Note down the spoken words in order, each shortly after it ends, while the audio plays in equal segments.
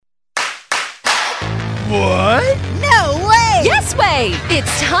What? No way! Yes way!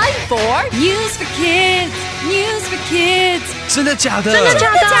 It's time for News for Kids! News for Kids! 真的假的？真的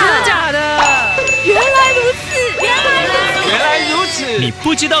假的？原来如此！原来如此！你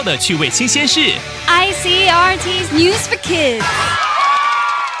不知道的趣味新鲜事。ICRT's News for Kids!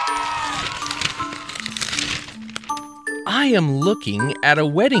 I am looking at a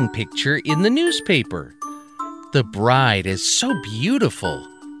wedding picture in the newspaper. The bride is so beautiful.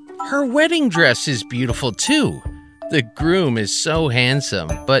 Her wedding dress is beautiful too. The groom is so handsome,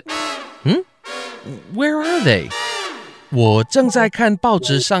 but... Where are they? 我正在看报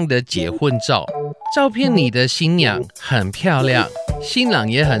纸上的结婚照，照片里的新娘很漂亮，新郎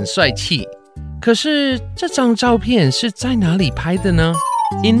也很帅气。可是这张照片是在哪里拍的呢？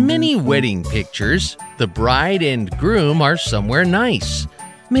 In many wedding pictures, the bride and groom are somewhere nice.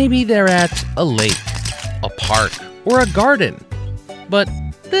 Maybe they're at a lake, a park, or a garden. But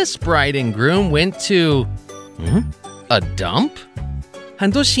this bride and groom went to... a dump?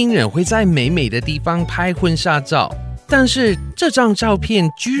 很多新人会在美美的地方拍婚纱照，但是这张照片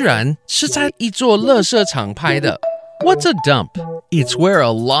居然是在一座垃圾场拍的。What's a dump? It's where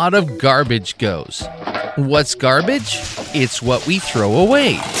a lot of garbage goes. What's garbage? It's what we throw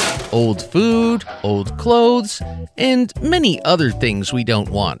away. Old food, old clothes, and many other things we don't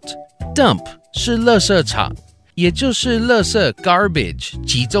want. Dump 是垃圾场，也就是垃圾 garbage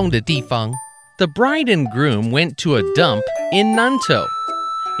集中的地方。The bride and groom went to a dump in Nantou.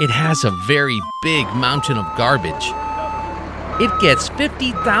 It has a very big mountain of garbage. It gets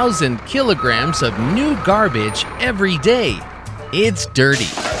 50,000 kilograms of new garbage every day. It's dirty.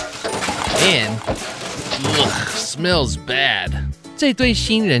 And, smells bad. 这对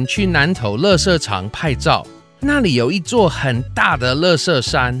新人去南投垃圾场拍照，那里有一座很大的垃圾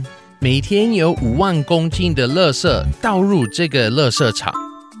山，每天有5万公斤的垃圾倒入这个垃圾场。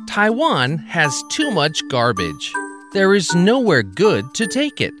Taiwan has too much garbage. There is nowhere good to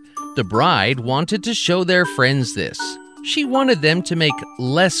take it. The bride wanted to show their friends this. She wanted them to make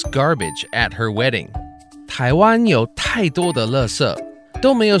less garbage at her wedding. 台湾有太多的垃圾，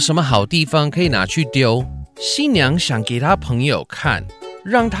都没有什么好地方可以拿去丢。新娘想给她朋友看，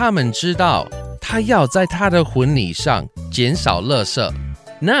让他们知道她要在她的婚礼上减少垃圾。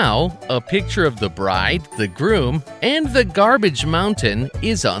Now, a picture of the bride, the groom, and the garbage mountain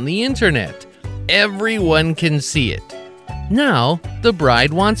is on the internet. Everyone can see it. Now, the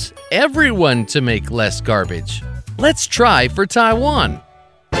bride wants everyone to make less garbage. Let's try for Taiwan.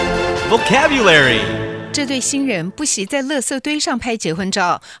 Vocabulary. 这对新人不惜在垃圾堆上拍结婚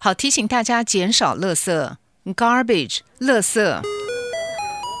照，好提醒大家减少垃圾。Garbage 垃圾。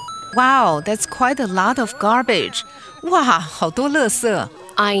Wow, that's quite a lot of garbage. 哇，好多垃圾。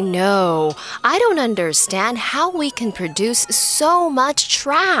I know. I don't understand how we can produce so much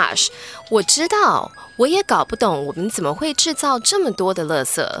trash. 我知道，我也搞不懂我们怎么会制造这么多的垃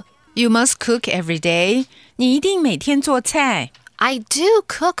圾。You must cook every day. 你一定每天做菜。I do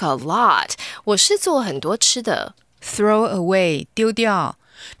cook a lot. 我是做很多吃的。Throw away 丢掉。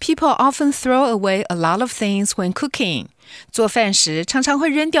People often throw away a lot of things when cooking. 做饭时常常会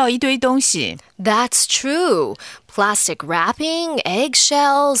扔掉一堆东西。That's true. Plastic wrapping,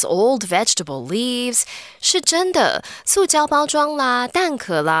 eggshells, old vegetable leaves. 是真的，塑胶包装啦，蛋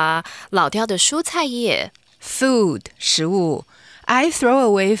壳啦，老掉的蔬菜叶。Food 食物。I throw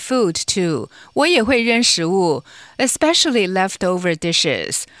away food too. 我也会扔食物 especially leftover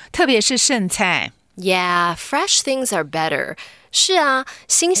dishes. 特别是剩菜。Yeah, fresh things are better. 是啊，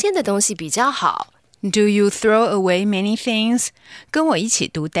新鲜的东西比较好。Do you throw away many things? 跟我一起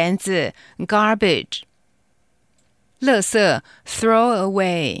读单字 garbage 垃圾 throw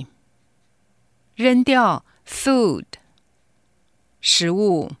away 扔掉 food 食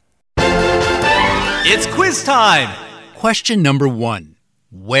物 It's quiz time! Question number 1.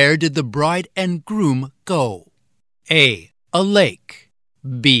 Where did the bride and groom go? A lake.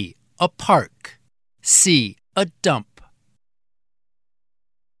 B, a park. C, a dump.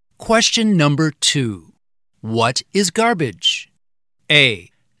 Question number 2. What is garbage? A,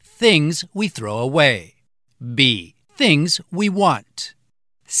 things we throw away. B, things we want.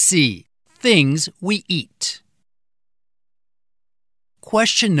 C, things we eat.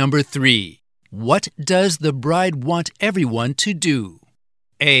 Question number 3. What does the bride want everyone to do?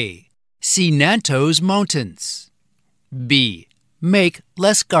 A, see Nantou's mountains. B, make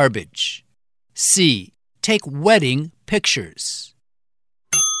less garbage. C, take wedding pictures.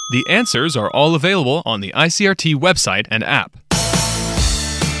 The answers are all available on the ICRT website and app.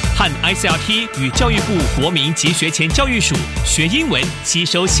 和 ICRT 与教育部国民及学前教育署学英文，吸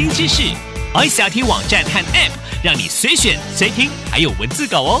收新知识。ICRT 网站和 App 让你随选随听，还有文字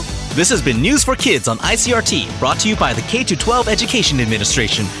稿哦。This has been News for Kids on ICRT, brought to you by the K-12 Education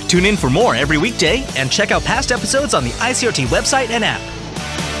Administration. Tune in for more every weekday and check out past episodes on the ICRT website and app.